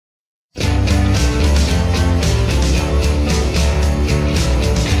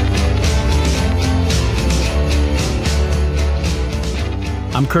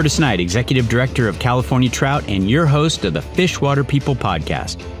Curtis Knight, Executive Director of California Trout and your host of the Fishwater People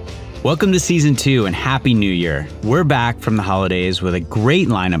podcast. Welcome to Season 2 and Happy New Year. We're back from the holidays with a great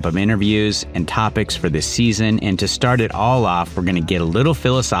lineup of interviews and topics for this season. And to start it all off, we're going to get a little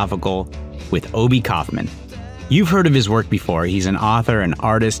philosophical with Obi Kaufmann. You've heard of his work before. He's an author, an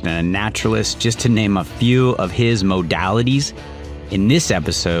artist, and a naturalist, just to name a few of his modalities. In this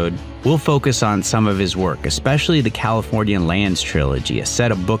episode, we'll focus on some of his work, especially the California Lands trilogy, a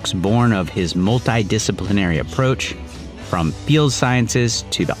set of books born of his multidisciplinary approach, from field sciences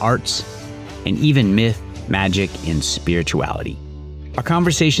to the arts, and even myth, magic, and spirituality. Our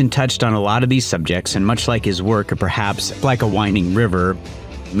conversation touched on a lot of these subjects, and much like his work, or perhaps like a winding river,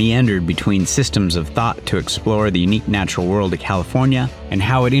 meandered between systems of thought to explore the unique natural world of California and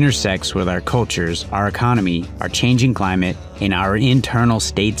how it intersects with our cultures, our economy, our changing climate, and our internal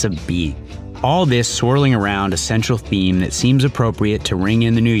states of being. All this swirling around a central theme that seems appropriate to ring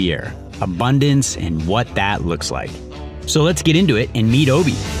in the new year: abundance and what that looks like. So let's get into it and meet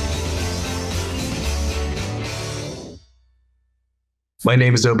Obi. My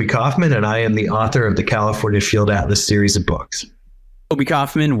name is Obi Kaufmann, and I am the author of the California Field Atlas series of books. Obi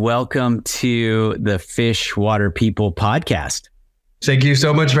Kaufmann, welcome to the Fishwater People podcast. Thank you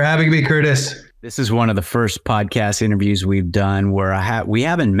so much for having me, Curtis. This is one of the first podcast interviews we've done where we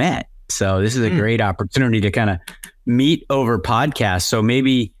haven't met. So this is a great opportunity to kind of meet over podcast. So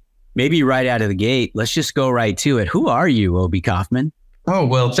maybe right out of the gate, let's just go right to it. Who are you, Obi Kaufmann? Oh,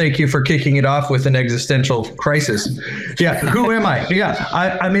 well, thank you for kicking it off with an existential crisis. Yeah, who am I? Yeah,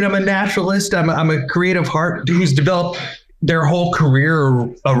 I'm a naturalist. I'm a creative heart who's developed their whole career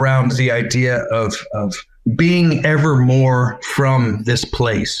around the idea of being ever more from this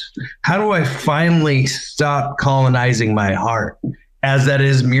place. How do I finally stop colonizing my heart as that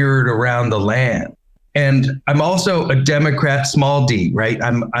is mirrored around the land? And I'm also a Democrat, small d, right?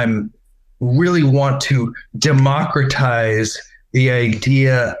 I'm really want to democratize the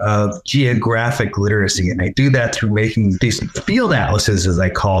idea of geographic literacy. And I do that through making these field atlases, as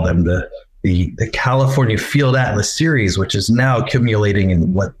I call them, the California Field Atlas series, which is now accumulating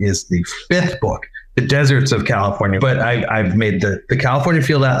in what is the 5th book, The Deserts of California. But I've made the California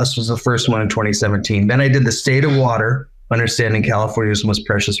Field Atlas was the first one in 2017. Then I did the State of Water, Understanding California's Most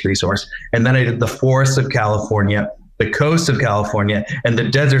Precious Resource. And then I did the Forests of California, the Coast of California, and the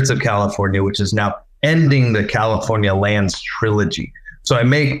Deserts of California, which is now ending the California Lands trilogy. So I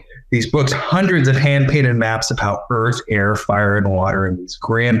make these books, hundreds of hand-painted maps of how earth, air, fire, and water, and these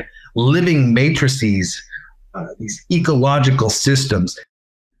grand living matrices, these ecological systems.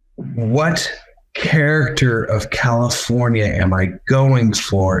 What character of California am I going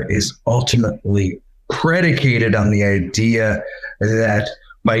for is ultimately predicated on the idea that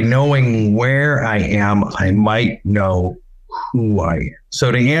by knowing where I am, I might know who I am.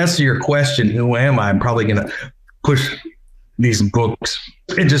 So to answer your question, who am I? I'm probably going to push these books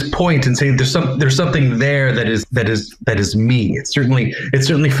and just point and say there's something there that is me. It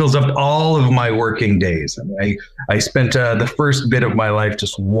certainly fills up all of my working days. I spent the first bit of my life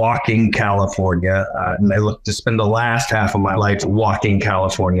just walking California, and I look to spend the last half of my life walking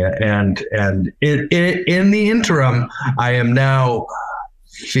California. And in the interim, I am now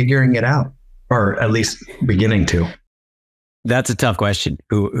figuring it out, or at least beginning to. That's a tough question.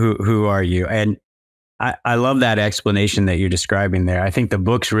 Who are you? And I love that explanation that you're describing there. I think the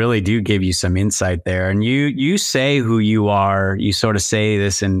books really do give you some insight there. And you say who you are. You sort of say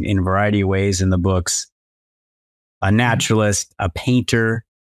this in a variety of ways in the books. A naturalist, a painter,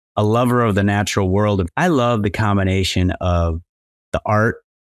 a lover of the natural world. I love the combination of the art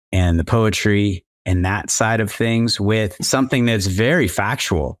and the poetry and that side of things with something that's very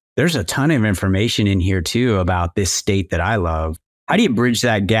factual. There's a ton of information in here too about this state that I love. How do you bridge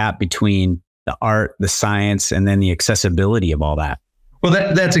that gap between the art, the science, and then the accessibility of all that? Well,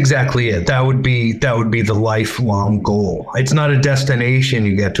 that's exactly it. That would be the lifelong goal. It's not a destination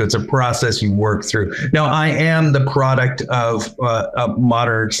you get to. It's a process you work through. Now, I am the product of a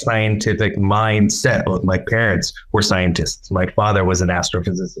modern scientific mindset. Both my parents were scientists. My father was an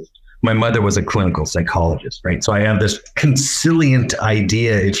astrophysicist. My mother was a clinical psychologist, right? So I have this consilient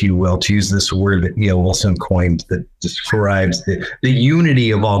idea, if you will, to use this word that Neil Wilson coined that describes the unity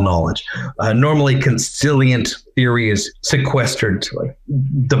of all knowledge. Normally, consilient theory is sequestered to like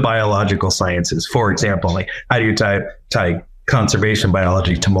the biological sciences. For example, like how do you tie conservation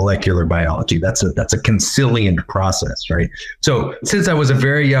biology to molecular biology? That's a consilient process, right? So since I was a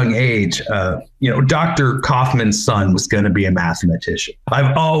very young age, Dr. Kaufmann's son was going to be a mathematician.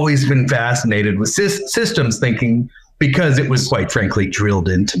 I've always been fascinated with systems thinking because it was quite frankly drilled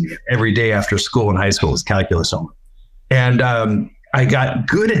into me every day after school in high school was calculus homework. And I got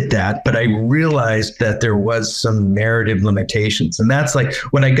good at that, but I realized that there was some narrative limitations. And that's like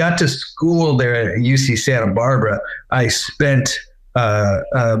when I got to school there at UC Santa Barbara, I spent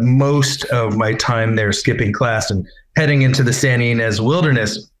most of my time there skipping class and heading into the Santa Ynez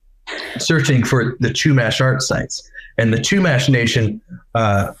Wilderness, searching for the Chumash art sites. And the Chumash Nation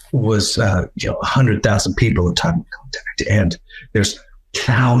was 100,000 people at time of contact, and there's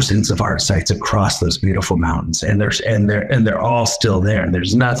thousands of art sites across those beautiful mountains, and they're all still there. And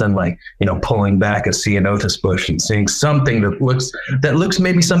there's nothing like pulling back a ceanothus bush and seeing something that looks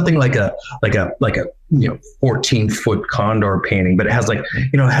maybe something like a 14-foot condor painting, but it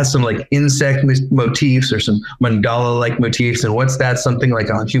has some like insect motifs or some mandala like motifs. And what's that? Something like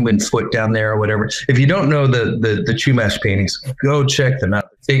a human foot down there or whatever. If you don't know the Chumash paintings, go check them out.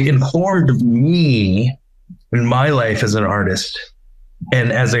 They informed me in my life as an artist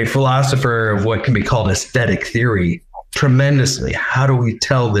and as a philosopher of what can be called aesthetic theory tremendously. How do we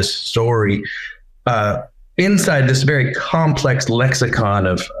tell this story inside this very complex lexicon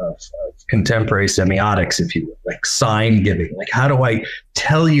of contemporary semiotics, if you will, like sign giving? Like, how do I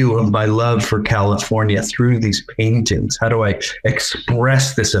tell you of my love for California through these paintings? How do I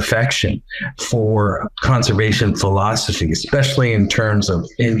express this affection for conservation philosophy, especially in terms of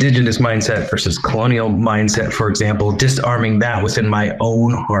indigenous mindset versus colonial mindset, for example, disarming that within my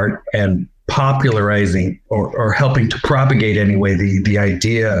own heart and popularizing or helping to propagate anyway the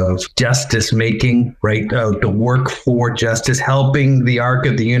idea of justice making, right? The work for justice, helping the arc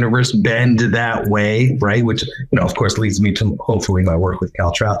of the universe bend that way, right? Which of course leads me to hopefully my work with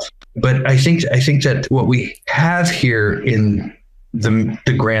Cal Trout. But I think that what we have here in the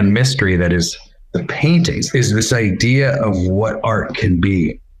grand mystery that is the paintings is this idea of what art can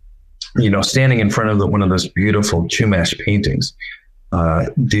be. Standing in front of one of those beautiful Chumash paintings.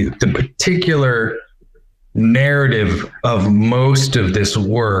 The particular narrative of most of this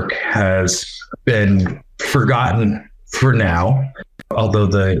work has been forgotten for now, although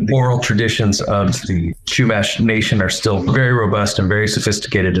the oral traditions of the Chumash Nation are still very robust and very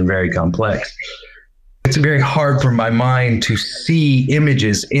sophisticated and very complex. It's very hard for my mind to see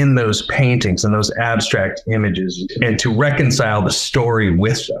images in those paintings and those abstract images and to reconcile the story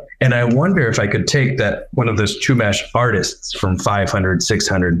with them. And I wonder if I could take that one of those Chumash artists from 500,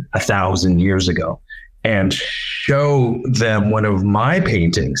 600, 1,000 years ago and show them one of my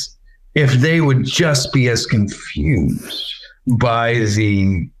paintings, if they would just be as confused by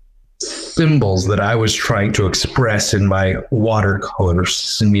the symbols that I was trying to express in my watercolor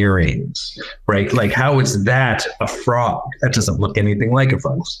smearings, right? Like, how is that a frog? That doesn't look anything like a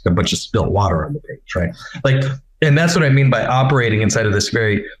frog. It's like a bunch of spilled water on the page, right? Like, and that's what I mean by operating inside of this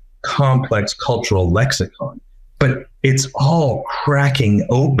very complex cultural lexicon. But it's all cracking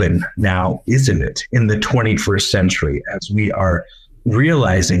open now, isn't it? In the 21st century, as we are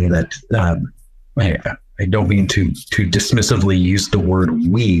realizing that, I don't mean to dismissively use the word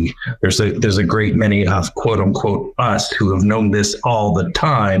we. There's a great many of quote unquote us who have known this all the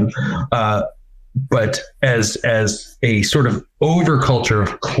time, but as a sort of overculture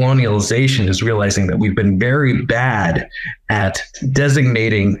of colonialization is realizing that we've been very bad at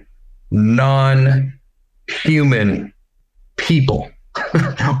designating non-human people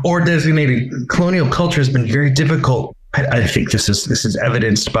or designating colonial culture has been very difficult. I think this is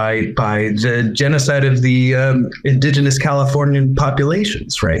evidenced by the genocide of the indigenous Californian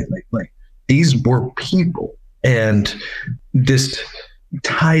populations, right? Like these were people, and this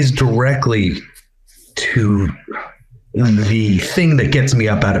ties directly to the thing that gets me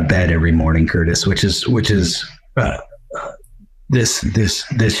up out of bed every morning, Curtis, which is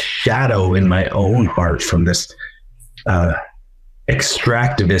this shadow in my own heart from this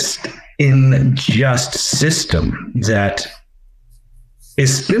extractivist unjust system that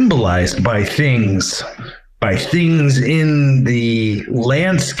is symbolized by things in the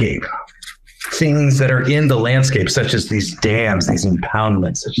landscape, things that are in the landscape, such as these dams, these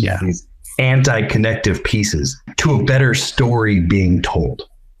impoundments, such as these anti-connective pieces to a better story being told.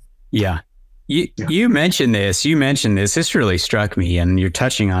 Yeah. You mentioned this. This really struck me, and you're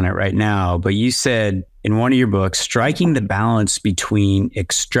touching on it right now. But you said in one of your books, striking the balance between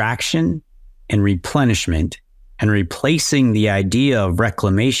extraction and replenishment and replacing the idea of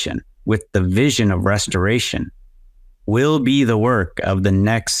reclamation with the vision of restoration will be the work of the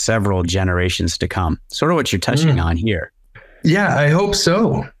next several generations to come. Sort of what you're touching on here. Yeah, I hope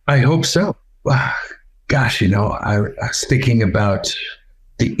so. Gosh, I was thinking about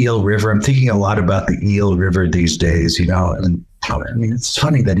the Eel River. I'm thinking a lot about the Eel River these days, and I mean, it's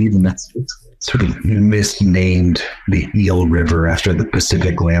funny that even it's sort of misnamed the Eel River after the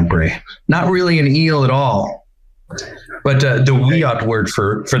Pacific lamprey. Not really an eel at all. But the wiat word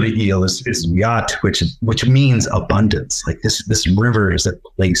for the eel is wiat, which means abundance. Like this river is a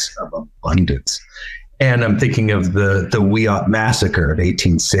place of abundance. And I'm thinking of the Wiat massacre of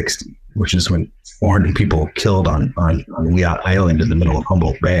 1860, which is when 400 people killed on Wiat Island in the middle of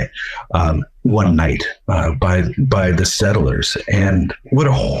Humboldt Bay one night by the settlers. And what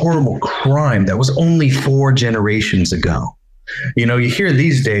a horrible crime. That was only 4 generations ago. You know, you hear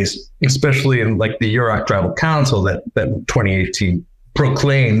these days, especially in like the Yurok Tribal Council that 2018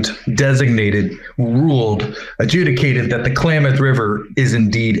 proclaimed, designated, ruled, adjudicated that the Klamath River is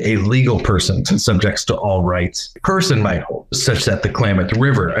indeed a legal person and subjects to all rights. A person might hold, such that the Klamath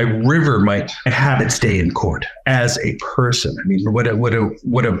River, a river, might have its day in court as a person. I mean, what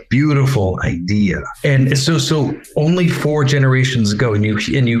a beautiful idea. And so only 4 generations ago, and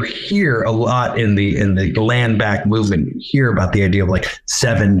you hear a lot in the land back movement. You hear about the idea of like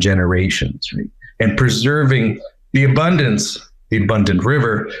 7 generations, right? And preserving the abundant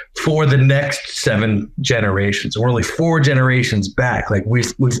river for the next 7 generations. We're only 4 generations back. Like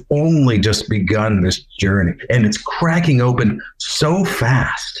we've only just begun this journey, and it's cracking open so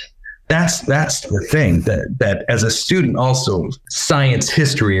fast. That's the thing that as a student, also science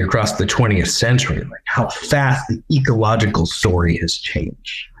history across the 20th century, like how fast the ecological story has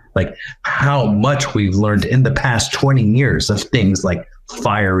changed. Like how much we've learned in the past 20 years of things like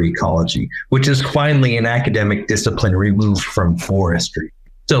fire ecology, which is finally an academic discipline removed from forestry.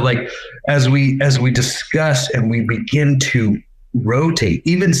 So like as we discuss and we begin to rotate,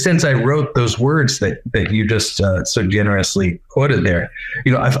 even since I wrote those words that you just so generously quoted there,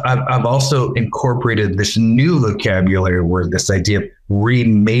 you know, I've also incorporated this new vocabulary word, this idea of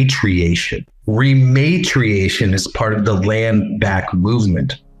rematriation. Rematriation is part of the land back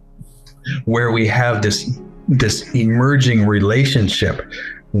movement, where we have this emerging relationship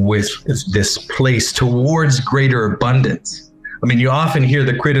with this place towards greater abundance. I mean, you often hear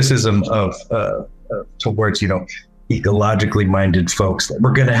the criticism of towards, you know, ecologically minded folks that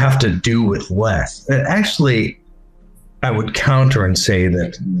we're going to have to do with less. And actually, I would counter and say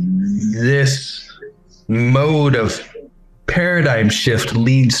that this mode of paradigm shift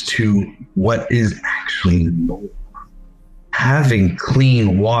leads to what is actually more. Having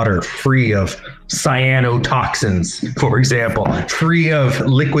clean water free of cyanotoxins, for example, free of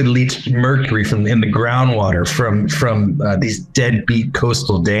liquid leached mercury in the groundwater from these deadbeat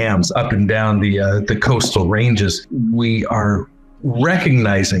coastal dams up and down the coastal ranges. We are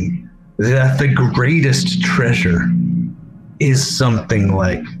recognizing that the greatest treasure is something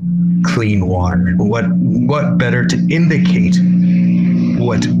like clean water. And what better to indicate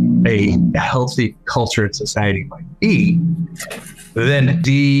what a healthy culture and society might be than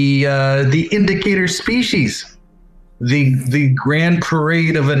the indicator species, the grand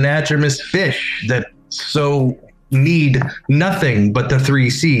parade of anatomist fish that so need nothing but the 3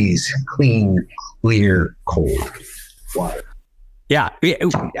 C's: clean, clear, cold water. Yeah,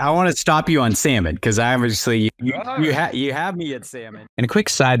 I want to stop you on salmon because obviously you have me at salmon. And a quick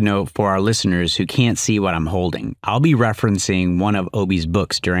side note for our listeners who can't see what I'm holding. I'll be referencing one of Obi's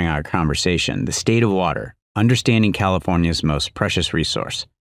books during our conversation, The State of Water, Understanding California's Most Precious Resource.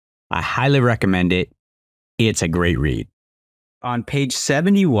 I highly recommend it. It's a great read. On page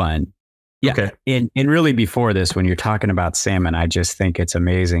 71, yeah, okay. And really before this, when you're talking about salmon, I just think it's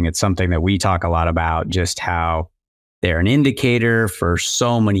amazing. It's something that we talk a lot about, just how they're an indicator for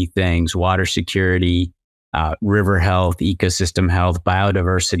so many things: water security, river health, ecosystem health,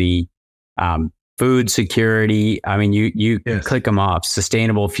 biodiversity, food security. I mean, you yes. Click them off: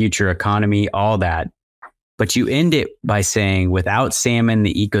 sustainable future economy, all that. But you end it by saying, without salmon,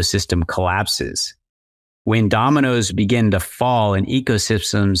 the ecosystem collapses. When dominoes begin to fall and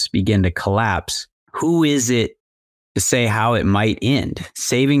ecosystems begin to collapse, who is it to say how it might end?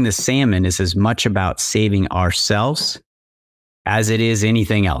 Saving the salmon is as much about saving ourselves as it is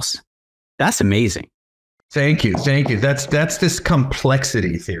anything else. That's amazing. Thank you. That's this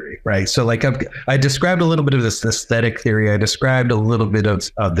complexity theory, right? So like I described a little bit of this aesthetic theory. I described a little bit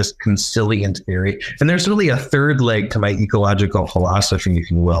of this conciliant theory. And there's really a third leg to my ecological philosophy, if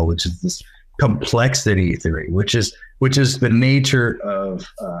you will, which is this complexity theory, which is the nature of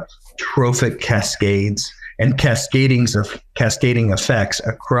trophic cascades and cascading effects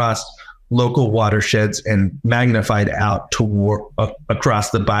across local watersheds and magnified out across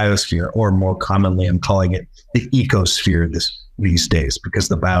the biosphere, or more commonly, I'm calling it the ecosphere these days, because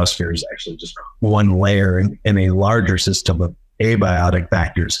the biosphere is actually just one layer in a larger system of abiotic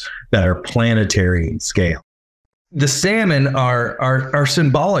factors that are planetary in scale. The salmon are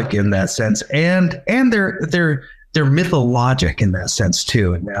symbolic in that sense, and they're mythologic in that sense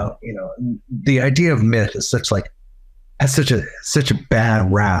too. And now, you know, the idea of myth is such like has such a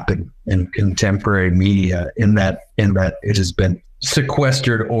bad rap in contemporary media in that it has been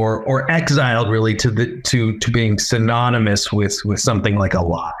sequestered or exiled really to being synonymous with something like a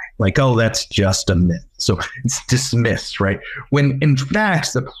lie. Like, oh, that's just a myth. So it's dismissed, right? When in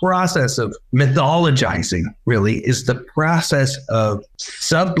fact, the process of mythologizing really is the process of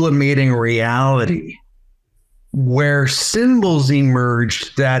sublimating reality, where symbols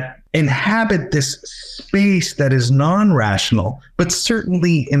emerge that inhabit this space that is non-rational, but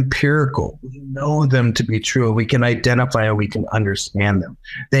certainly empirical. We know them to be true. We can identify and we can understand them.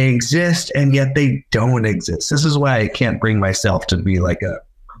 They exist, and yet they don't exist. This is why I can't bring myself to be like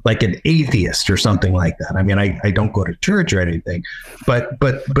an atheist or something like that. I mean, I don't go to church or anything, but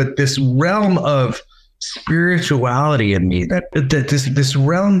this realm of spirituality in me, that this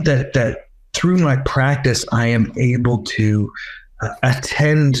realm that through my practice I am able to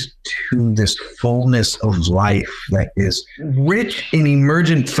attend to this fullness of life that is rich in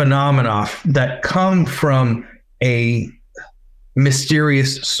emergent phenomena that come from a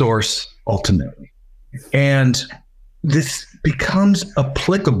mysterious source ultimately. And this becomes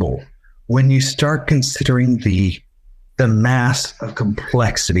applicable when you start considering the mass of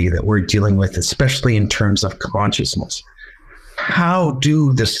complexity that we're dealing with, especially in terms of consciousness. How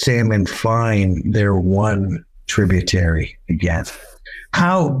do the salmon find their one tributary again?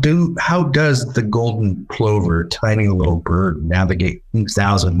 How does the golden plover, tiny little bird, navigate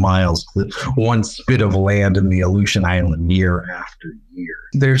 2,000 miles to one spit of land in the Aleutian Island year after year?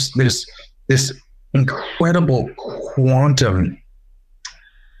 There's this incredible quantum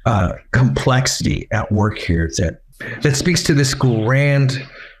complexity at work here that speaks to this grand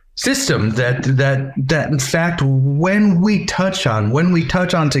system that in fact when we touch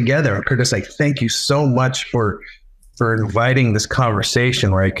on together. Curtis, I thank you so much for inviting this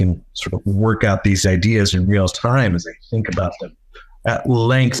conversation where I can sort of work out these ideas in real time as I think about them at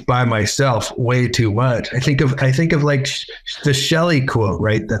length by myself way too much. I think of like the Shelley quote,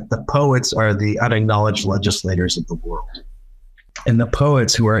 right? That the poets are the unacknowledged legislators of the world. And the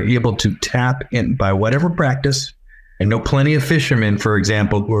poets who are able to tap in by whatever practice. I know plenty of fishermen, for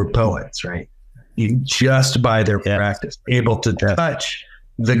example, who are poets, right? Just by their practice, able to touch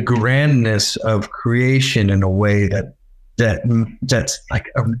the grandness of creation in a way that's like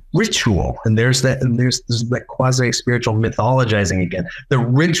a ritual. And there's that quasi-spiritual mythologizing again, the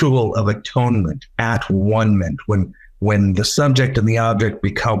ritual of atonement at one-ment, when the subject and the object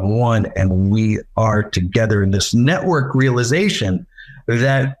become one and we are together in this network realization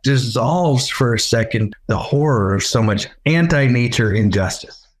that dissolves for a second the horror of so much anti-nature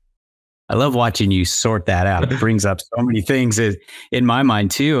injustice. I love watching you sort that out. It brings up so many things in my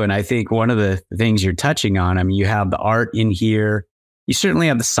mind too. And I think one of the things you're touching on, I mean, you have the art in here. You certainly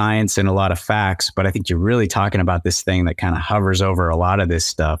have the science and a lot of facts, but I think you're really talking about this thing that kind of hovers over a lot of this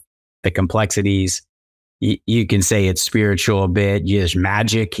stuff, the complexities. You can say it's spiritual a bit. There's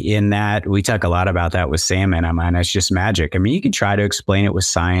magic in that. We talk a lot about that with salmon. I mean, it's just magic. I mean, you can try to explain it with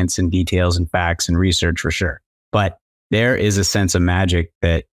science and details and facts and research for sure. But there is a sense of magic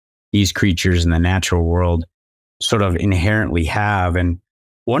that these creatures in the natural world sort of inherently have. And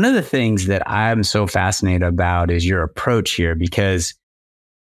one of the things that I'm so fascinated about is your approach here, because,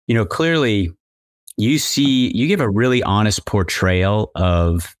 you know, clearly you give a really honest portrayal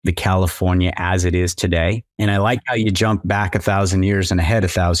of the California as it is today. And I like how you jump back 1,000 years and ahead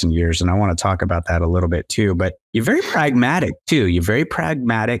 1,000 years. And I want to talk about that a little bit too, but you're very pragmatic too. You're very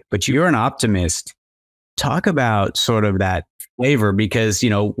pragmatic, but you're an optimist. Talk about sort of that flavor, because, you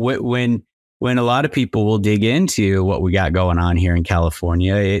know, when a lot of people will dig into what we got going on here in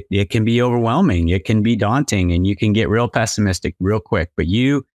California, it can be overwhelming. It can be daunting and you can get real pessimistic real quick, but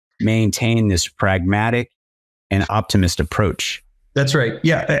you maintain this pragmatic and optimist approach. That's right.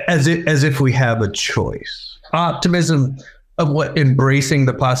 Yeah. As if we have a choice. Optimism of what embracing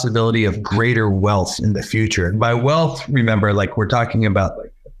the possibility of greater wealth in the future. And by wealth, remember, like we're talking about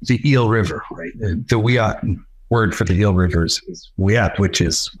like the Eel River, right? The Wiyot word for the Eel River is Wiyot, which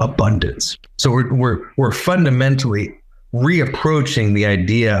is abundance. So we're fundamentally reapproaching the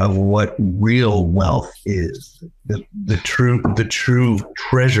idea of what real wealth is, the true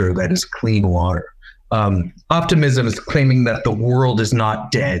treasure that is clean water. Optimism is claiming that the world is not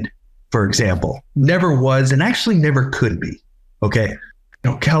dead, for example, never was, and actually never could be. Okay.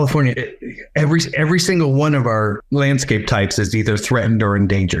 You know, California, every single one of our landscape types is either threatened or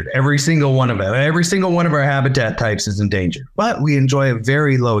endangered. Every single one of them, every single one of our habitat types is endangered, but we enjoy a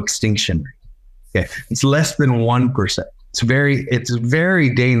very low extinction rate. Okay. It's less than 1%. It's very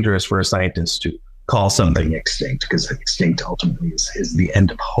dangerous for a scientist to call something extinct, because extinct ultimately is the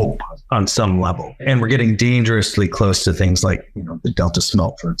end of hope on some level. And we're getting dangerously close to things like, the Delta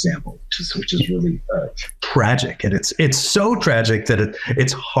smelt, for example, which is really tragic. And it's so tragic that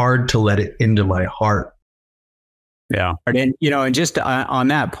it's hard to let it into my heart. Yeah. And just on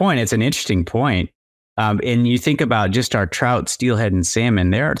that point, it's an interesting point. And you think about just our trout, steelhead, and salmon,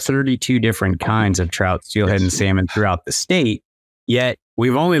 there are 32 different kinds of trout, steelhead, and salmon throughout the state. Yet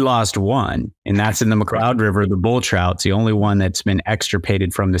we've only lost one, and that's in the McLeod River, the bull trout. It's the only one that's been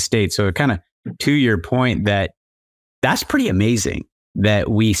extirpated from the state. So kind of to your point, that's pretty amazing that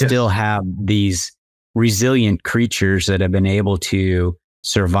we still have these resilient creatures that have been able to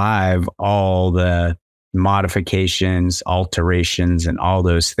survive all the modifications, alterations, and all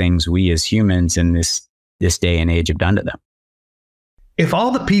those things we as humans in this day and age have done to them. If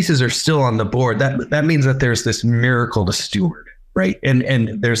all the pieces are still on the board, that means that there's this miracle to steward, right?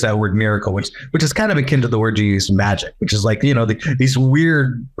 And there's that word miracle, which is kind of akin to the word you use, magic, which is like, these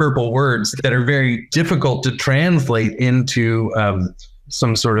weird purple words that are very difficult to translate into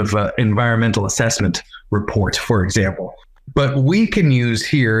some sort of environmental assessment report, for example. But we can use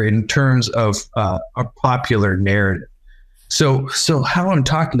here in terms of a popular narrative. So how I'm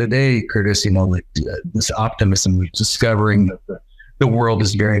talking today, Curtis, this optimism, discovering that the world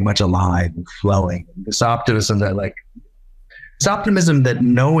is very much alive and flowing. This optimism that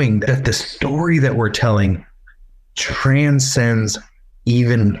knowing that the story that we're telling transcends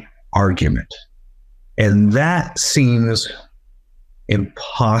even argument. And that seems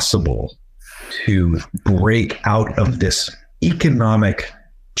impossible to break out of this economic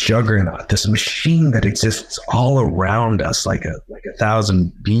juggernaut, this machine that exists all around us like a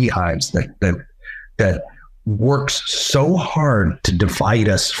thousand beehives that works so hard to divide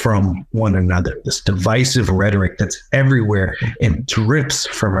us from one another. This divisive rhetoric that's everywhere and drips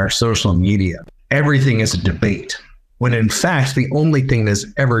from our social media. Everything is a debate, when in fact, the only thing that's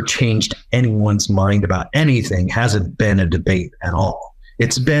ever changed anyone's mind about anything hasn't been a debate at all.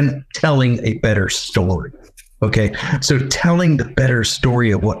 It's been telling a better story. Okay, so telling the better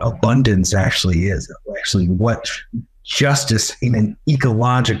story of what abundance actually is, actually what justice in an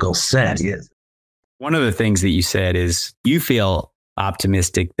ecological sense is. One of the things that you said is you feel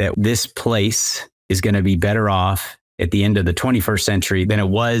optimistic that this place is going to be better off at the end of the 21st century than it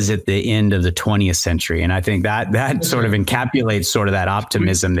was at the end of the 20th century. And I think that sort of encapsulates sort of that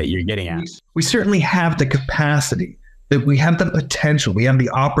optimism that you're getting at. We certainly have the capacity, that we have the potential, we have the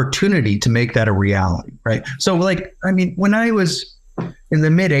opportunity to make that a reality, right? So when I was in the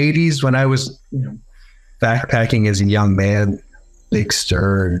mid 80s, when I was backpacking as a young man, big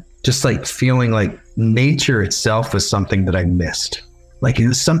stir, just feeling like nature itself was something that I missed. Like it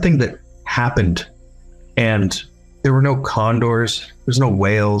was something that happened, and there were no condors, there's no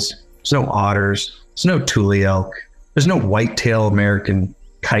whales, there's no otters, there's no tule elk, there's no whitetail American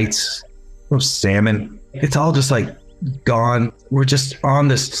kites, no salmon. It's all just gone. We're just on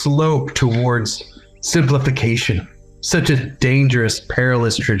this slope towards simplification. Such a dangerous,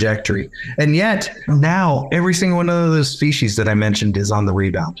 perilous trajectory. And yet now every single one of those species that I mentioned is on the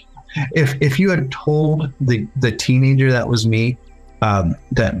rebound. If you had told the teenager that was me,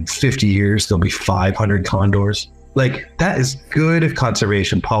 that in 50 years there'll be 500 condors, that is good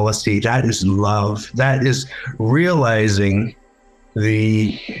conservation policy. That is love. That is realizing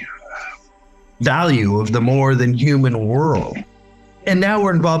the value of the more than human world. And now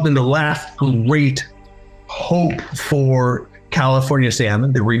we're involved in the last great hope for California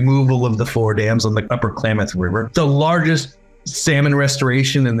salmon, the removal of the 4 dams on the Upper Klamath River, the largest salmon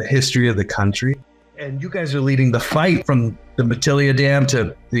restoration in the history of the country. And you guys are leading the fight from the Matillia Dam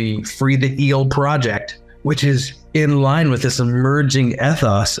to the Free the Eel project, which is in line with this emerging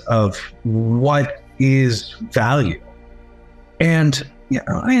ethos of what is value. And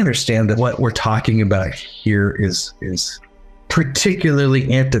I understand that what we're talking about here is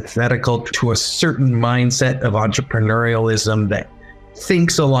particularly antithetical to a certain mindset of entrepreneurialism that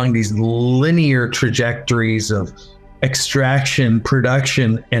thinks along these linear trajectories of extraction,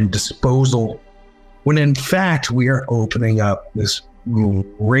 production, and disposal, when in fact we are opening up this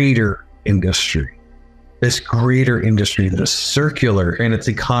greater industry that is circular in its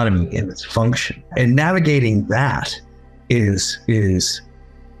economy, in its function. And navigating that is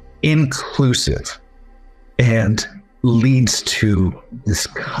inclusive and leads to this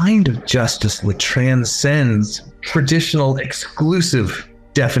kind of justice that transcends traditional exclusive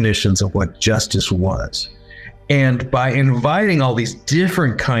definitions of what justice was. And by inviting all these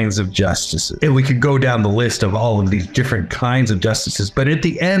different kinds of justices, and we could go down the list of all of these different kinds of justices, but at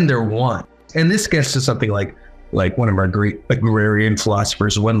the end they're one. And this gets to something like like one of our great agrarian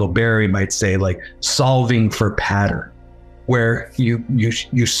philosophers, Wendell Berry, might say, like solving for pattern, where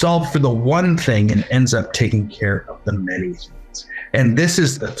you solve for the one thing and ends up taking care of the many things. And this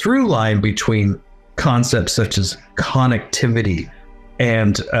is the through line between concepts such as connectivity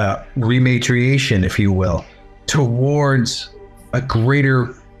and rematriation, if you will, towards a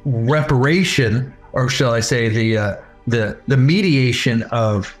greater reparation, or shall I say the mediation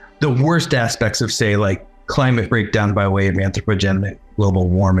of the worst aspects of, say, like climate breakdown by way of anthropogenic global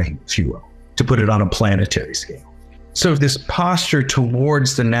warming, if you will, to put it on a planetary scale. So this posture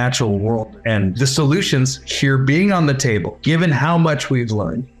towards the natural world and the solutions here being on the table, given how much we've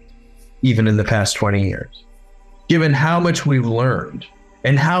learned, even in the past 20 years, given how much we've learned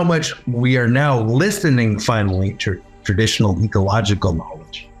and how much we are now listening finally to traditional ecological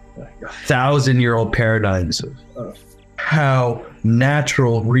knowledge, like 1,000-year-old paradigms of how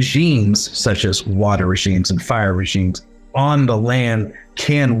natural regimes such as water regimes and fire regimes on the land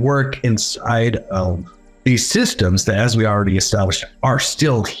can work inside of these systems that, as we already established, are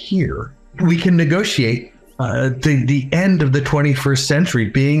still here. We can negotiate the end of the 21st century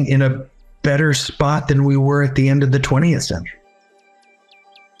being in a better spot than we were at the end of the 20th century.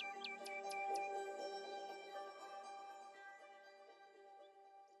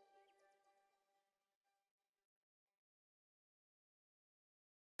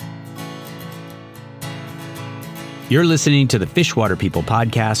 You're listening to the Fishwater People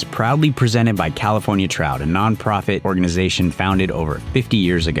podcast, proudly presented by California Trout, a nonprofit organization founded over 50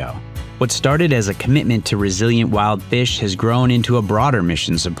 years ago. What started as a commitment to resilient wild fish has grown into a broader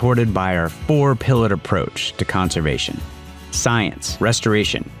mission supported by our four-pillared approach to conservation: science,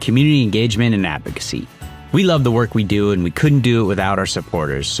 restoration, community engagement, and advocacy. We love the work we do, and we couldn't do it without our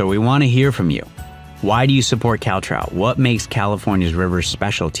supporters, so we want to hear from you. Why do you support Cal Trout? What makes California's rivers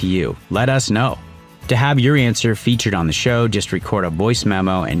special to you? Let us know. To have your answer featured on the show, just record a voice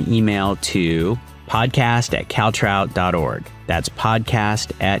memo and email to podcast@caltrout.org. That's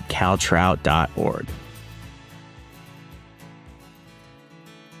podcast@caltrout.org.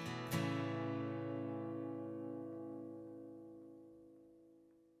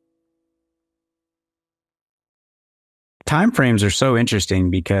 Timeframes are so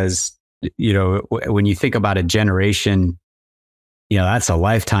interesting because, when you think about a generation, that's a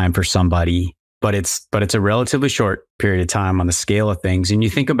lifetime for somebody. But it's a relatively short period of time on the scale of things. And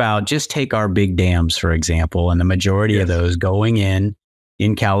you think about, just take our big dams, for example, and the majority of those going in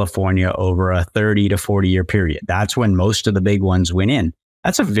California over a 30 to 40 year period. That's when most of the big ones went in.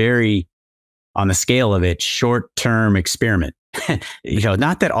 That's a very, on the scale of it, short-term experiment.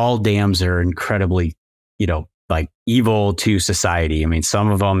 Not that all dams are incredibly, like evil to society. I mean,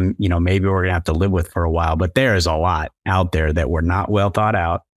 some of them, maybe we're gonna have to live with for a while, but there is a lot out there that were not well thought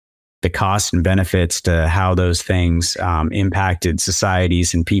out. The costs and benefits to how those things impacted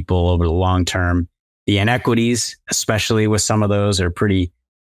societies and people over the long term. The inequities, especially with some of those, are pretty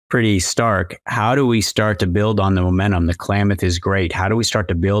stark. How do we start to build on the momentum? The Klamath is great. How do we start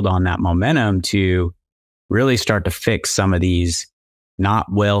to build on that momentum to really start to fix some of these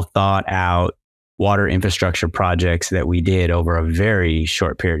not well thought out water infrastructure projects that we did over a very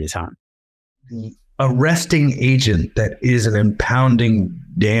short period of time? The arresting agent that is an impounding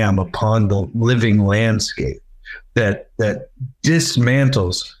dam upon the living landscape that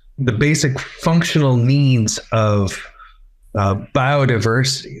dismantles the basic functional needs of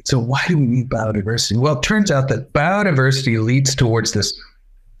biodiversity. So why do we need biodiversity? Well, it turns out that biodiversity leads towards this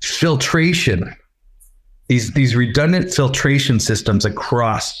filtration, these redundant filtration systems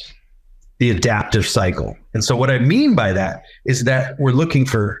across the adaptive cycle. And so what I mean by that is that we're looking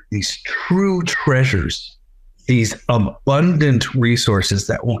for these true treasures, these abundant resources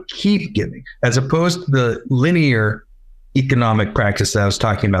that will keep giving, as opposed to the linear economic practice that I was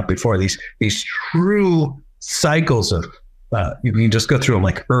talking about before. These true cycles of, you can just go through them,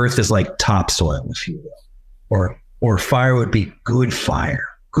 like earth is like topsoil, if you will, or fire would be good fire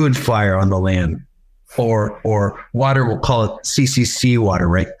on the land. Or water, we'll call it CCC water,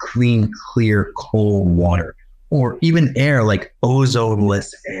 right? Clean, clear, cold water. Or even air, like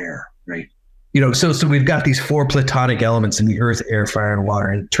ozone-less air, right? So we've got these four platonic elements in the earth, air, fire, and water.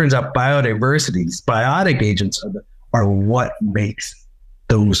 And it turns out biodiversity, these biotic agents are what makes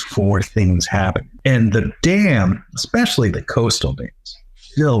those four things happen. And the dam, especially the coastal dams,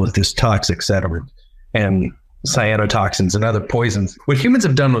 filled with this toxic sediment and cyanotoxins and other poisons. What humans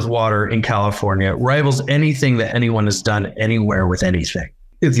have done with water in California rivals anything that anyone has done anywhere with anything.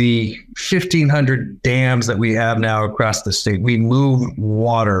 The 1,500 dams that we have now across the state, we move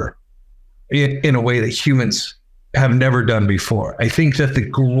water in a way that humans have never done before. I think that the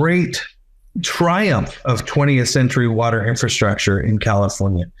great triumph of 20th century water infrastructure in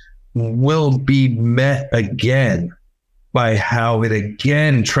California will be met again by how it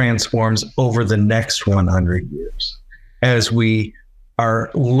again transforms over the next 100 years as we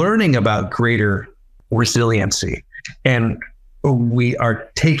are learning about greater resiliency, and we are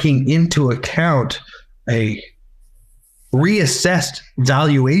taking into account a reassessed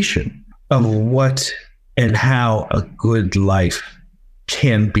valuation of what and how a good life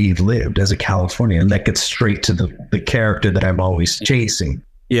can be lived as a Californian. And that gets straight to the character that I'm always chasing.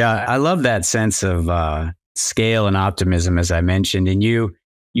 Yeah, I love that sense of scale and optimism, as I mentioned. And you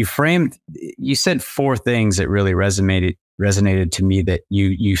said four things that really resonated to me, that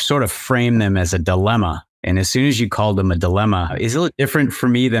you sort of frame them as a dilemma. And as soon as you called them a dilemma, it's a little different for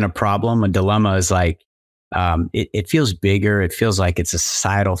me than a problem. A dilemma is like, it feels bigger. It feels like it's a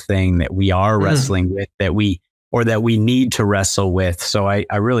societal thing that we are wrestling with, that we need to wrestle with. So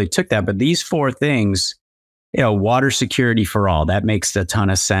I really took that. But these four things, water security for all, that makes a ton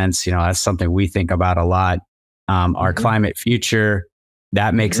of sense. That's something we think about a lot. Our climate future,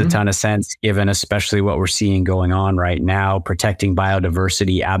 that makes a ton of sense, given especially what we're seeing going on right now. Protecting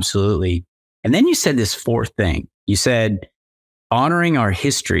biodiversity, absolutely. And then you said this fourth thing. You said honoring our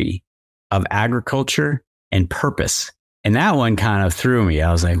history of agriculture and purpose. And that one kind of threw me.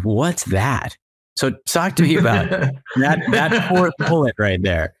 I was like, what's that? So talk to me about that fourth bullet right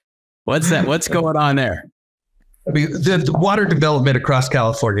there. What's that? What's going on there? I mean, the water development across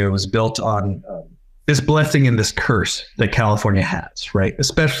California was built on this blessing and this curse that California has, right?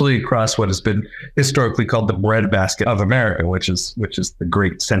 Especially across what has been historically called the breadbasket of America, which is the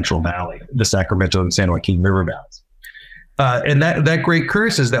Great Central Valley, the Sacramento and San Joaquin River valleys. And that great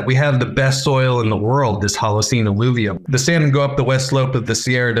curse is that we have the best soil in the world, this Holocene alluvium. The salmon go up the west slope of the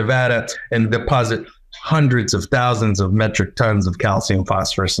Sierra Nevada and deposit hundreds of thousands of metric tons of calcium,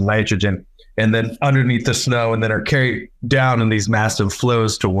 phosphorus, and nitrogen, and then underneath the snow, and then are carried down in these massive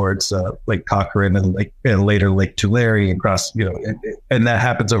flows towards Lake Cochrane and later Lake Tulare, and across, and that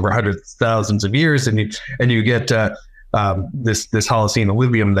happens over hundreds of thousands of years, and you get this Holocene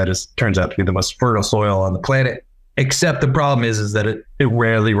alluvium that turns out to be the most fertile soil on the planet. Except the problem is that it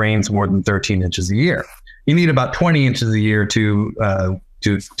rarely rains more than 13 inches a year. You need about 20 inches a year to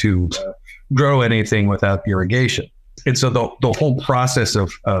grow anything without irrigation. And so the whole process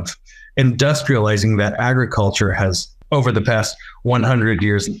of industrializing that agriculture has, over the past 100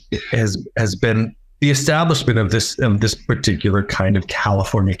 years, has been the establishment of this particular kind of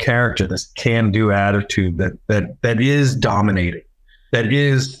California character, this can-do attitude that is dominating, that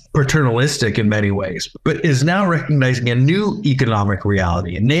is paternalistic in many ways, but is now recognizing a new economic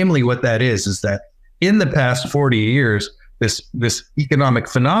reality. And namely, what that is that in the past 40 years, this economic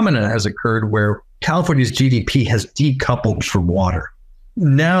phenomenon has occurred where California's GDP has decoupled from water.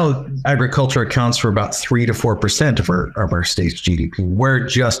 Now, agriculture accounts for about 3 to 4% of our state's GDP, where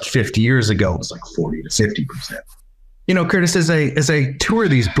just 50 years ago it was like 40 to 50%. Curtis, as I tour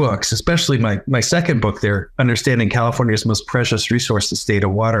these books, especially my second book there, Understanding California's Most Precious Resource, the State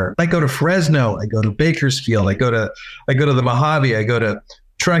of Water, I go to Fresno, I go to Bakersfield, I go to the Mojave, I go to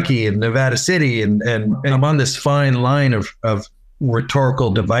Truckee and Nevada City, and I'm on this fine line of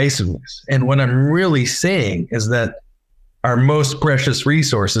rhetorical divisiveness. And what I'm really saying is that our most precious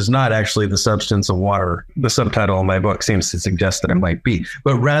resource is not actually the substance of water. The subtitle of my book seems to suggest that it might be,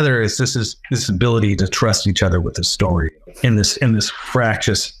 but rather it's this ability to trust each other with a story in this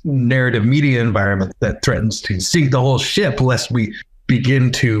fractious narrative media environment that threatens to sink the whole ship, lest we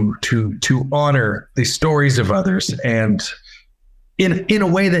begin to honor the stories of others, and in a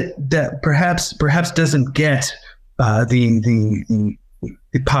way that perhaps doesn't get the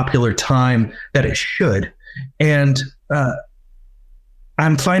popular time that it should. And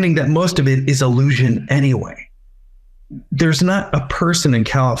I'm finding that most of it is illusion anyway. There's not a person in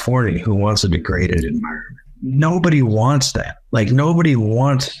California who wants a degraded environment. Nobody wants that. Like, nobody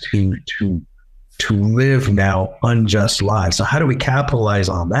wants to live now unjust lives. So how do we capitalize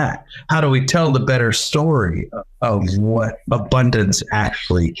on that? How do we tell the better story of what abundance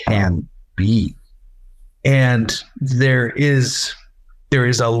actually can be? And there is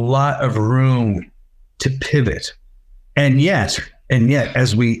a lot of room to pivot. And yet,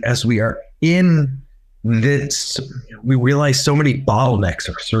 as we are in this, we realize so many bottlenecks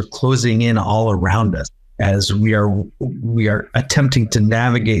are sort of closing in all around us as we are attempting to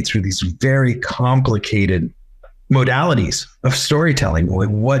navigate through these very complicated modalities of storytelling. Like,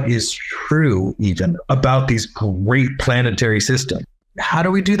 what is true even about these great planetary systems? How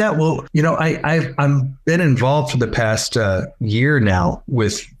do we do that? Well, I've been involved for the past year now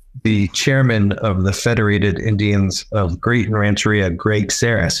with the chairman of the Federated Indians of Great and Rancheria, Greg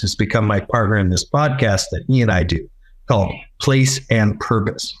Saris, has become my partner in this podcast that he and I do called Place and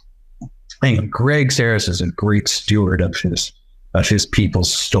Purpose. And Greg Saris is a great steward of his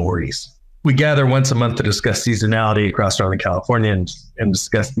people's stories. We gather once a month to discuss seasonality across Northern California and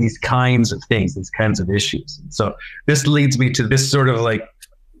discuss these kinds of things, these kinds of issues. And so this leads me to this sort of like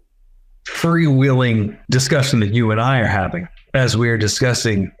freewheeling discussion that you and I are having as we are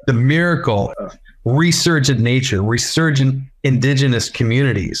discussing the miracle of resurgent nature, resurgent indigenous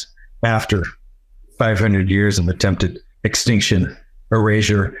communities after 500 years of attempted extinction,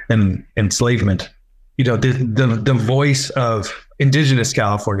 erasure, and enslavement. You know, the voice of indigenous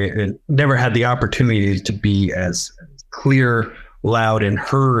California never had the opportunity to be as clear, loud, and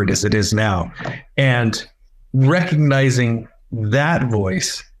heard as it is now. And recognizing that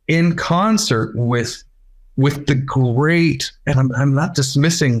voice in concert with the great, and I'm not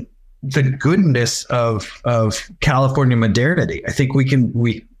dismissing the goodness of California modernity. I think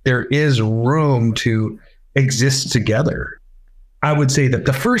there is room to exist together. I would say that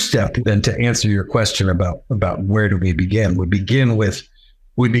the first step then to answer your question about where do we begin, we begin with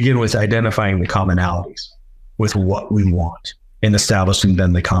identifying the commonalities with what we want and establishing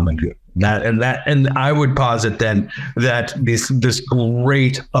then the common good. And I would posit then that this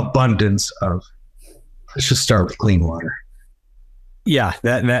great abundance of, let's just start with clean water. Yeah,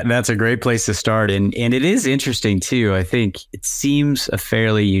 that's a great place to start. And it is interesting too. I think it seems a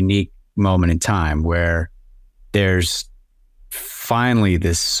fairly unique moment in time where there's finally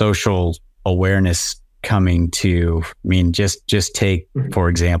this social awareness coming to, I mean, just take, for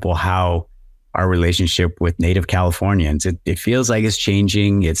example, how our relationship with Native Californians, it feels like it's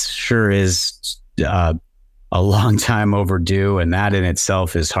changing. It sure is a long time overdue. And that in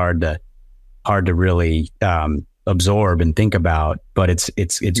itself is hard to really absorb and think about, but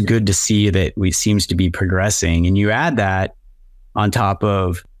it's good to see that we seems to be progressing. And you add that on top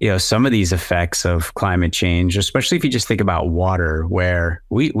of, some of these effects of climate change, especially if you just think about water, where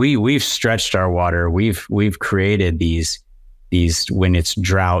we've stretched our water, we've created these when it's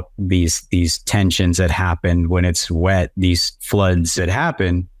drought, these tensions that happen, when it's wet, these floods that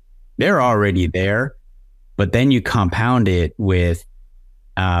happen, they're already there. But then you compound it with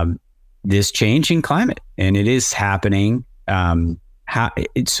this change in climate, and it is happening.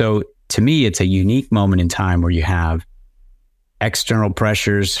 So to me, it's a unique moment in time where you have external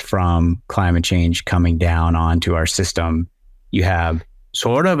pressures from climate change coming down onto our system. You have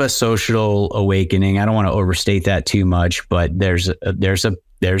sort of a social awakening. I don't want to overstate that too much, but there's some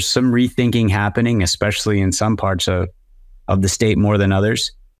rethinking happening, especially in some parts of the state more than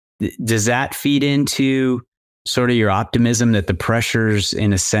others. Does that feed into sort of your optimism that the pressures,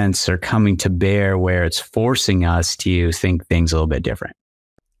 in a sense, are coming to bear where it's forcing us to think things a little bit different?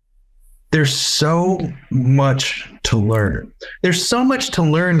 There's so much to learn. There's so much to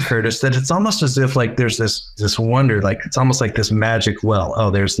learn, Curtis, that it's almost as if like there's this wonder, like it's almost like this magic well. Oh,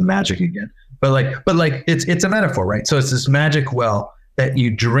 there's the magic again. But it's a metaphor, right? So it's this magic well that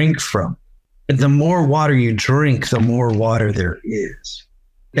you drink from. And the more water you drink, the more water there is.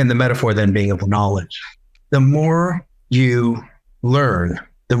 And the metaphor then being of knowledge. The more you learn,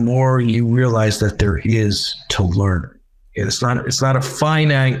 the more you realize that there is to learn. It's not a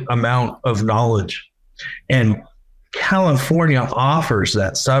finite amount of knowledge. And California offers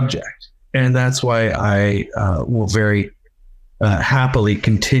that subject. And that's why I will very happily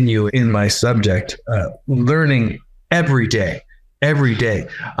continue in my subject, learning every day.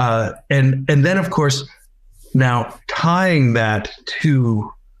 And then, of course, now tying that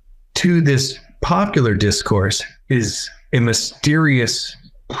to this popular discourse is a mysterious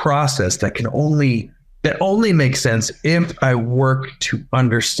process that only makes sense if I work to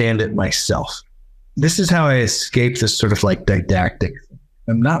understand it myself. This is how I escape this sort of like didactic.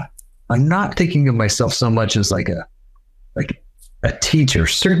 I'm not thinking of myself so much as like a teacher,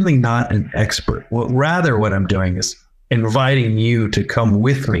 certainly not an expert. Well, rather what I'm doing is inviting you to come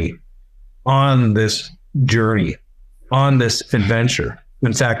with me on this journey, on this adventure.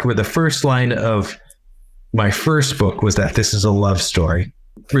 In fact, where the first line of my first book was that this is a love story.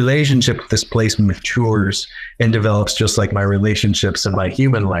 Relationship with this place matures and develops just like my relationships and my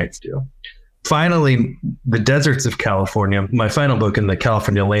human life do. Finally, The Deserts of California, my final book in the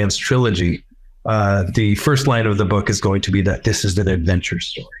California Lands trilogy, the first line of the book is going to be that this is an adventure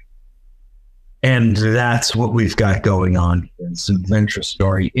story. And that's what we've got going on. It's an adventure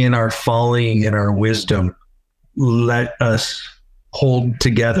story. In our folly, in our wisdom, let us hold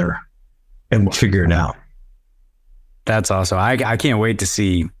together and we'll figure it out. That's awesome. I can't wait to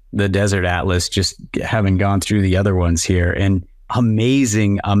see the Desert Atlas, just having gone through the other ones here. And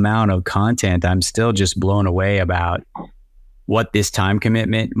amazing amount of content. I'm still just blown away about what this time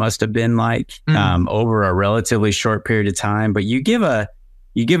commitment must have been like over a relatively short period of time. But you give a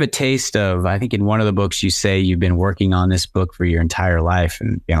taste of, I think in one of the books you say you've been working on this book for your entire life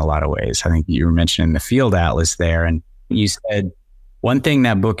in a lot of ways. I think you were mentioning the field atlas there, and you said one thing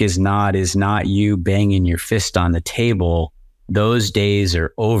that book is not you banging your fist on the table. Those days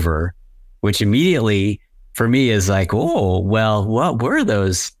are over, which immediately for me is like, oh, well, what were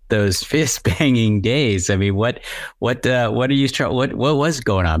those fist banging days? I mean, what was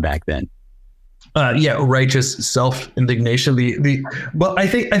going on back then? Righteous self-indignation. Well, I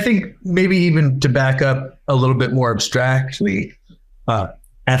think maybe even to back up a little bit more abstractly,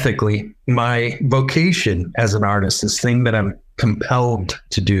 ethically, my vocation as an artist, this thing that I'm compelled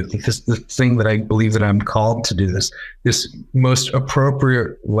to do, this thing that I believe that I'm called to do, this most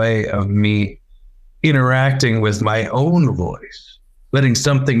appropriate way of me interacting with my own voice, letting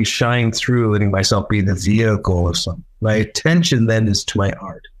something shine through, letting myself be the vehicle of something. My attention then is to my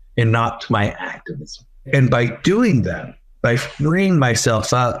art and not to my activism. And by doing that, by freeing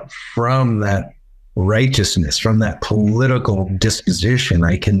myself up from that righteousness, from that political disposition,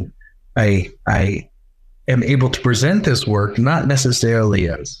 I am able to present this work not necessarily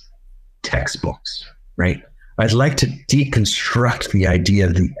as textbooks, right? I'd like to deconstruct the idea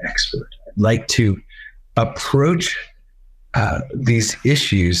of the expert. I'd like to approach these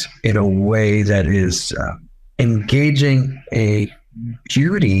issues in a way that is engaging a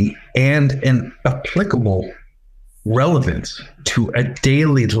beauty and an applicable relevance to a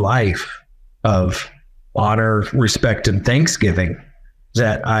daily life of honor, respect, and thanksgiving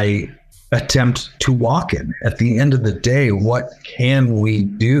that I attempt to walk in. At the end of the day, what can we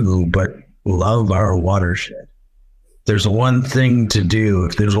do but love our watershed? There's one thing to do.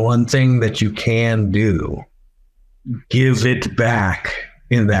 If there's one thing that you can do, give it back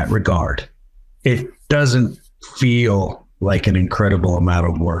in that regard. It doesn't feel like an incredible amount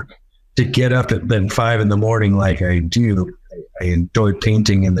of work to get up at then 5 a.m. like I do. I enjoy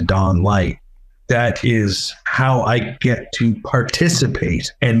painting in the dawn light. That is how I get to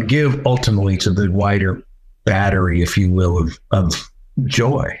participate and give ultimately to the wider battery, if you will, of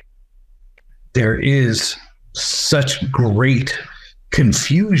joy. There is such great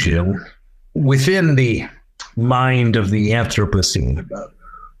confusion within the mind of the Anthropocene about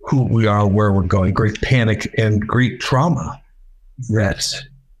who we are, where we're going, great panic and great trauma, that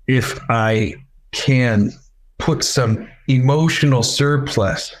if I can put some emotional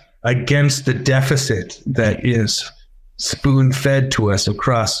surplus against the deficit that is spoon-fed to us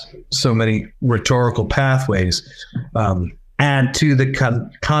across so many rhetorical pathways, add to the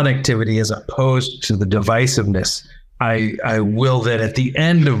connectivity as opposed to the divisiveness, I will then at the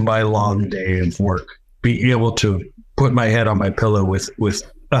end of my long day of work be able to put my head on my pillow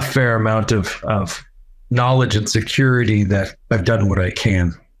with a fair amount of knowledge and security that I've done what I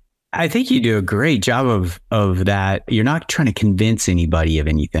can. I think you do a great job of that. You're not trying to convince anybody of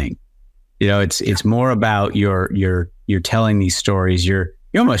anything. You know, it's more about you're telling these stories. You're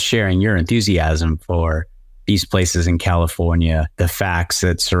almost sharing your enthusiasm for these places in California, the facts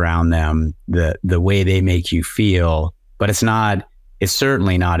that surround them, the way they make you feel. But it's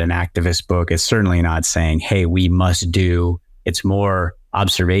certainly not an activist book. It's certainly not saying, hey, we must do. It's more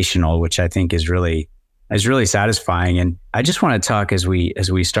observational, which I think is really satisfying. And I just want to talk as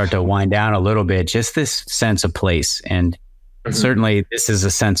we start to wind down a little bit, just this sense of place. And certainly this is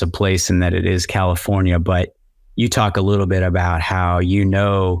a sense of place in that it is California, but you talk a little bit about how you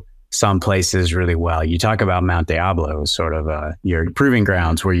know some places really well. You talk about Mount Diablo, sort of your proving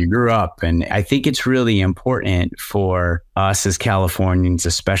grounds where you grew up. And I think it's really important for us as Californians,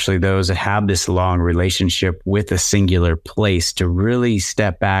 especially those that have this long relationship with a singular place, to really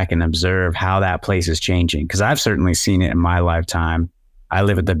step back and observe how that place is changing. Because I've certainly seen it in my lifetime. I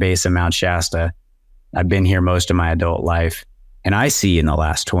live at the base of Mount Shasta. I've been here most of my adult life. And I see in the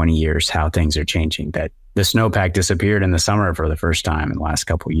last 20 years how things are changing, that the snowpack disappeared in the summer for the first time in the last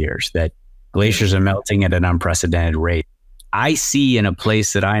couple of years, that glaciers are melting at an unprecedented rate. I see in a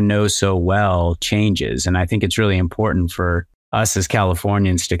place that I know so well changes. And I think it's really important for us as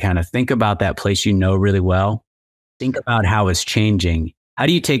Californians to kind of think about that place you know really well. Think about how it's changing. How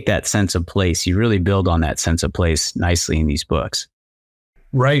do you take that sense of place? You really build on that sense of place nicely in these books.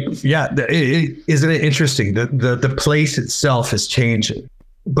 Right. Yeah. Isn't it interesting? The place itself is changing.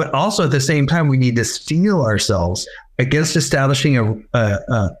 But also at the same time, we need to steel ourselves against establishing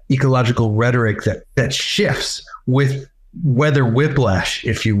a ecological rhetoric that shifts with weather whiplash,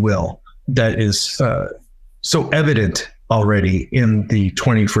 if you will, that is so evident already in the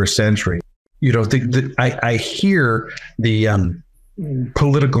 21st century. I hear the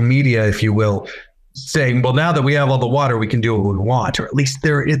political media, if you will, saying, well, now that we have all the water, we can do what we want, or at least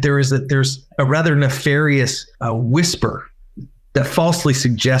there's a rather nefarious whisper that falsely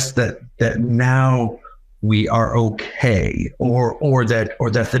suggests that now we are okay, or that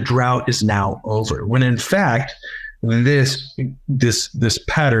the drought is now over, when in fact this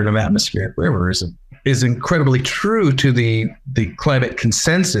pattern of atmospheric rivers is incredibly true to the climate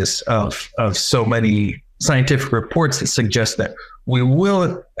consensus of so many scientific reports that suggest that we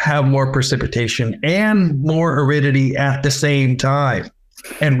will have more precipitation and more aridity at the same time.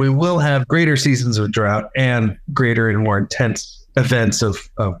 And we will have greater seasons of drought and greater and more intense events of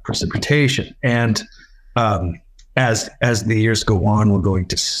precipitation. And as the years go on, we're going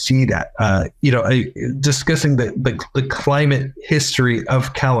to see that. Discussing the climate history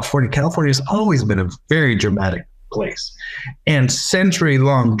of California. California has always been a very dramatic place, and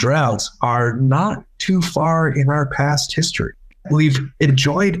century-long droughts are not too far in our past history. We've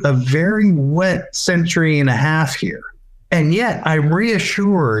enjoyed a very wet century and a half here, and yet I'm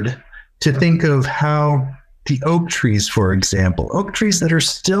reassured to think of how the oak trees, for example, oak trees that are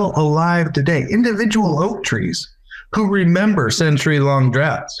still alive today, individual oak trees who remember century-long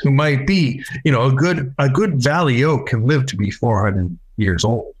droughts, who might be, a good valley oak can live to be 400 years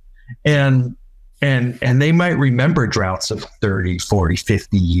old. And they might remember droughts of 30, 40,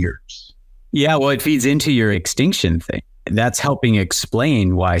 50 years. Yeah, well, it feeds into your extinction thing. That's helping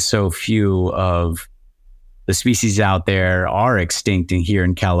explain why so few of the species out there are extinct here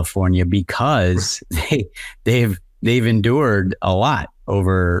in California, because they've endured a lot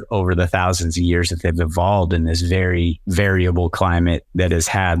over the thousands of years that they've evolved in this very variable climate that has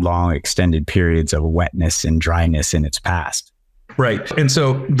had long extended periods of wetness and dryness in its past. Right. And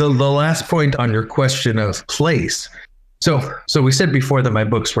so the last point on your question of place. So we said before that my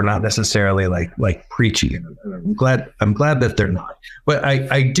books were not necessarily like preachy. I'm glad that they're not. But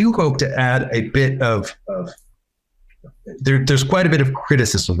I do hope to add a bit of there's quite a bit of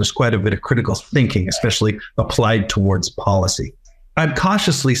criticism. There's quite a bit of critical thinking, especially applied towards policy. I'm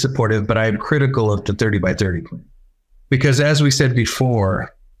cautiously supportive, but I'm critical of the 30 by 30 plan. Because as we said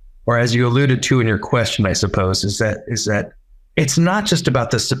before, or as you alluded to in your question, I suppose, is that it's not just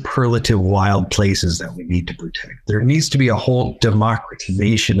about the superlative wild places that we need to protect. There needs to be a whole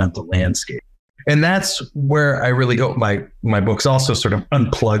democratization of the landscape. And that's where I really hope my books also sort of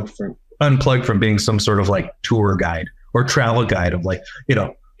unplug from being some sort of like tour guide or travel guide of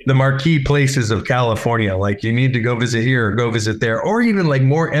the marquee places of California. Like, you need to go visit here or go visit there, or even like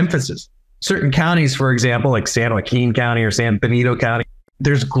more emphasis. Certain counties, for example, like San Joaquin County or San Benito County,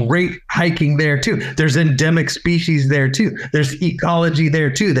 there's great hiking there too. There's endemic species there too. There's ecology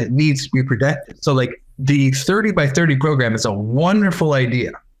there too that needs to be protected. So like the 30 by 30 program is a wonderful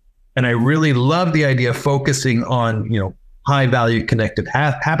idea. And I really love the idea of focusing on, high value connected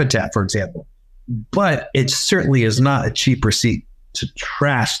habitat, for example. But it certainly is not a cheap receipt to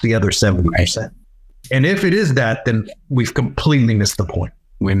trash the other 70%. And if it is that, then we've completely missed the point.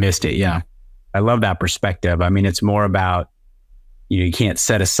 We missed it. Yeah. I love that perspective. I mean, it's more about, you can't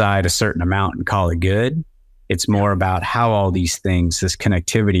set aside a certain amount and call it good. It's more about how all these things, this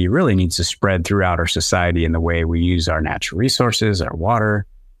connectivity really needs to spread throughout our society in the way we use our natural resources, our water,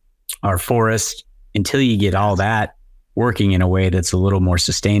 our forest. Until you get all that working in a way that's a little more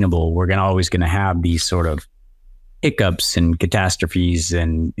sustainable, we're always going to have these sort of hiccups and catastrophes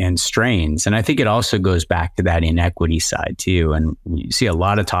and strains. And I think it also goes back to that inequity side too. And you see a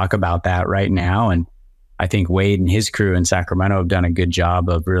lot of talk about that right now. And I think Wade and his crew in Sacramento have done a good job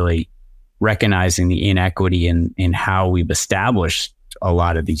of really recognizing the inequity in how we've established a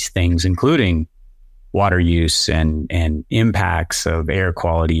lot of these things, including water use and impacts of air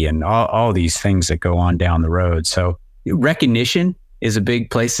quality and all these things that go on down the road. So recognition is a big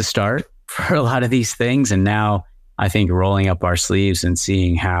place to start for a lot of these things. And now I think rolling up our sleeves and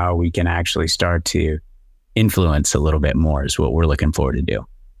seeing how we can actually start to influence a little bit more is what we're looking forward to do.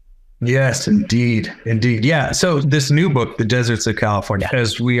 Yes, indeed. Indeed. Yeah. So this new book, The Deserts of California,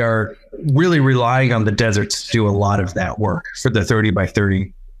 as we are really relying on the deserts to do a lot of that work for the 30 by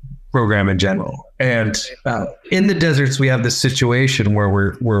 30 program in general. And in the deserts, we have this situation where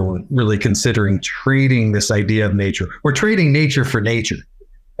we're really considering trading this idea of nature. We're trading nature for nature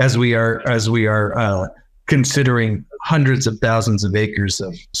as we are considering hundreds of thousands of acres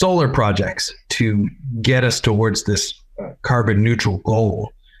of solar projects to get us towards this carbon neutral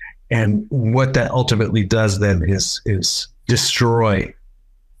goal. And what that ultimately does then is destroy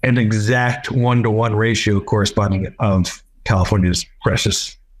an exact 1-to-1 ratio corresponding of California's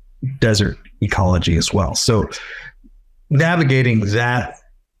precious desert ecology as well. So navigating that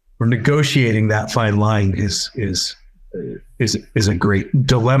or negotiating that fine line is a great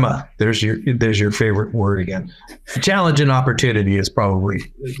dilemma. There's your favorite word again. Challenge and opportunity is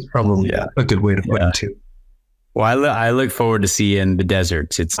probably a good way to put it too. Well, I look forward to seeing the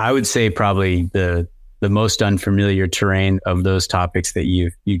deserts. It's, I would say, probably the most unfamiliar terrain of those topics that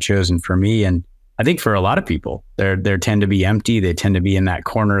you've chosen for me. And I think for a lot of people, they tend to be empty. They tend to be in that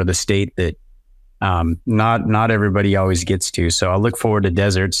corner of the state that not everybody always gets to. So I look forward to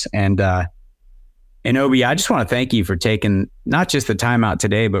deserts. And Obi, I just want to thank you for taking not just the time out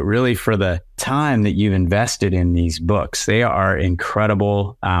today, but really for the time that you've invested in these books. They are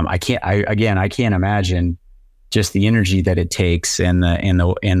incredible. I can't imagine just the energy that it takes and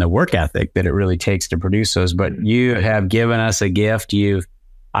the work ethic that it really takes to produce those. But you have given us a gift.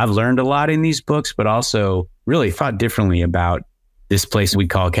 I've learned a lot in these books, but also really thought differently about this place we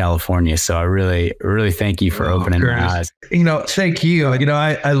call California. So I really, really thank you for opening my eyes. Thank you.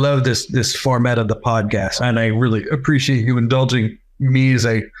 I love this format of the podcast, and I really appreciate you indulging me as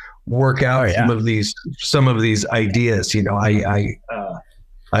I work out some of these ideas.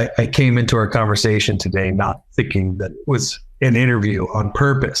 I came into our conversation today not thinking that it was an interview on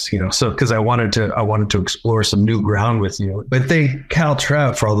purpose, so because I wanted to explore some new ground with you. But thank Cal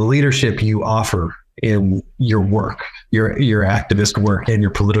Trout for all the leadership you offer in your work, your activist work, and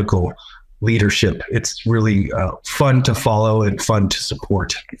your political leadership. It's really fun to follow and fun to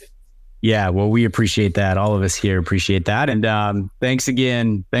support. Yeah, well, we appreciate that. All of us here appreciate that. And thanks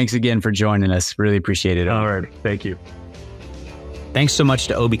again for joining us. Really appreciate it. All right. Thank you. Thanks so much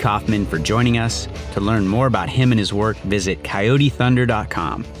to Obi Kaufmann for joining us. To learn more about him and his work, visit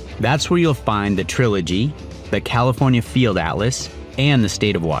coyotethunder.com. That's where you'll find the trilogy, the California Field Atlas, and the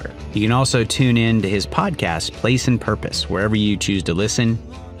State of Water. You can also tune in to his podcast, Place and Purpose, wherever you choose to listen.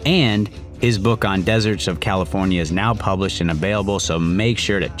 And his book on deserts of California is now published and available, so make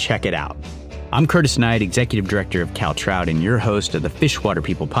sure to check it out. I'm Curtis Knight, Executive Director of Cal Trout and your host of the Fishwater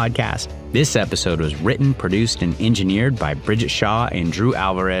People podcast. This episode was written, produced, and engineered by Bridget Shaw and Drew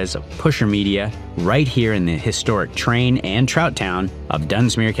Alvarez of Pusher Media, right here in the historic train and trout town of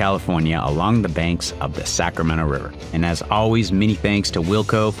Dunsmuir, California, along the banks of the Sacramento River. And as always, many thanks to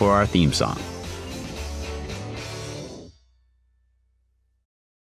Wilco for our theme song.